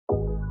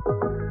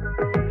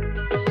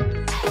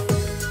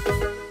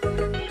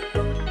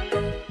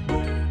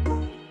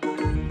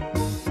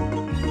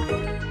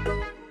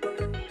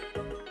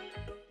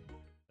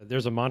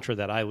there's a mantra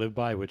that I live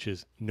by, which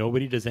is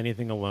nobody does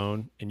anything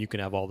alone, and you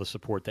can have all the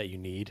support that you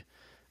need.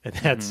 And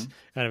that's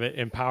kind of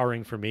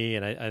empowering for me.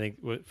 And I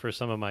think for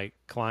some of my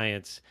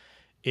clients,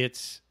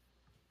 it's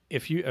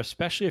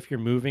especially if you're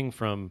moving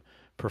from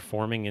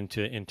performing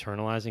into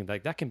internalizing,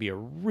 like that can be a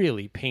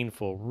really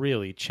painful,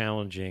 really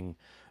challenging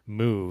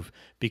move,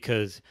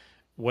 because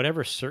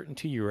whatever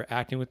certainty you were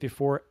acting with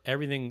before,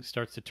 everything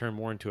starts to turn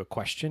more into a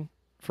question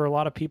for a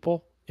lot of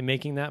people in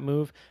making that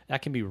move.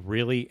 That can be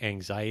really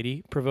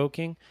anxiety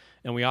provoking.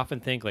 And we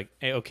often think like,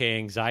 hey, okay,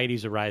 anxiety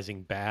is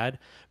arising bad,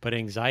 but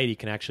anxiety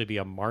can actually be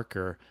a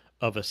marker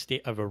of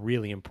a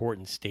really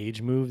important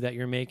stage move that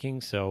you're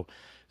making. So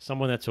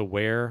someone that's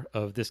aware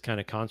of this kind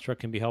of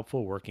construct can be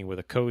helpful. Working with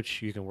a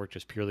coach, you can work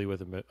just purely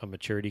with a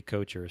maturity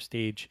coach or a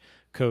stage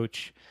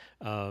coach.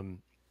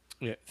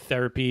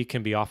 Therapy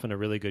can be often a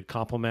really good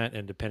complement,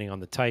 and depending on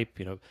the type,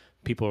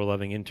 people are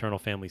loving internal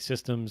family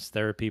systems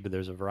therapy, but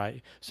there's a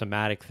variety,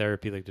 somatic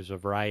therapy, like there's a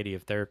variety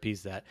of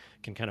therapies that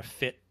can kind of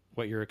fit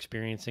what you're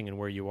experiencing and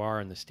where you are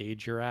and the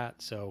stage you're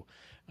at. So,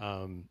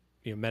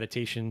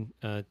 meditation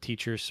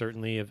teachers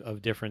certainly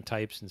of different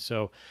types. And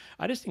so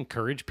I just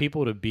encourage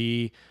people to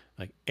be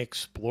like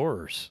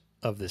explorers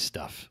of this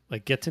stuff,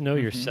 like get to know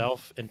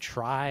yourself and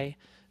try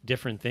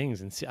different things.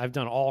 And see, I've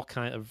done all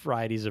kind of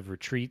varieties of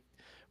retreat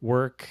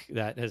work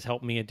that has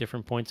helped me at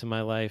different points in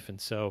my life. And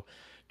so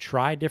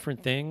try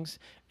different things.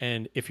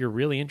 And if you're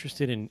really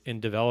interested in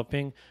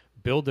developing,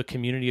 build a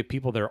community of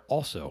people that are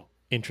also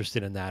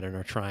interested in that and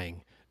are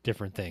trying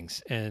different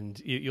things.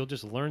 And you'll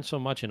just learn so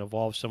much and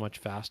evolve so much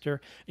faster,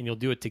 and you'll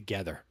do it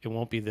together. It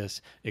won't be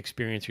this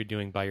experience you're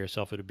doing by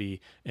yourself. It'll be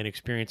an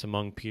experience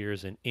among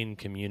peers and in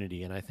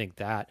community. And I think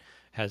that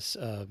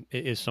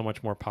is so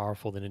much more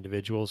powerful than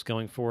individuals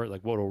going for it.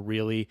 Like what will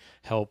really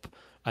help,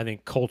 I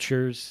think,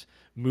 cultures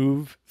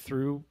move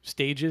through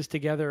stages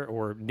together,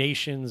 or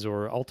nations,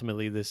 or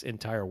ultimately this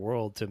entire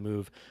world to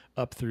move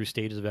up through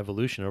stages of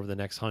evolution over the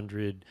next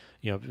 100,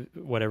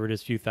 whatever it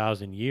is, few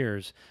thousand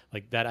years.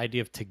 Like that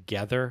idea of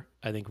together,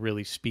 I think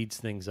really speeds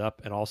things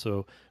up and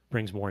also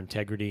brings more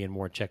integrity and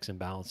more checks and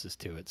balances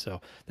to it. So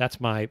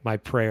that's my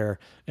prayer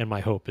and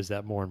my hope, is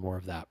that more and more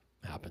of that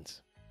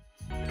happens.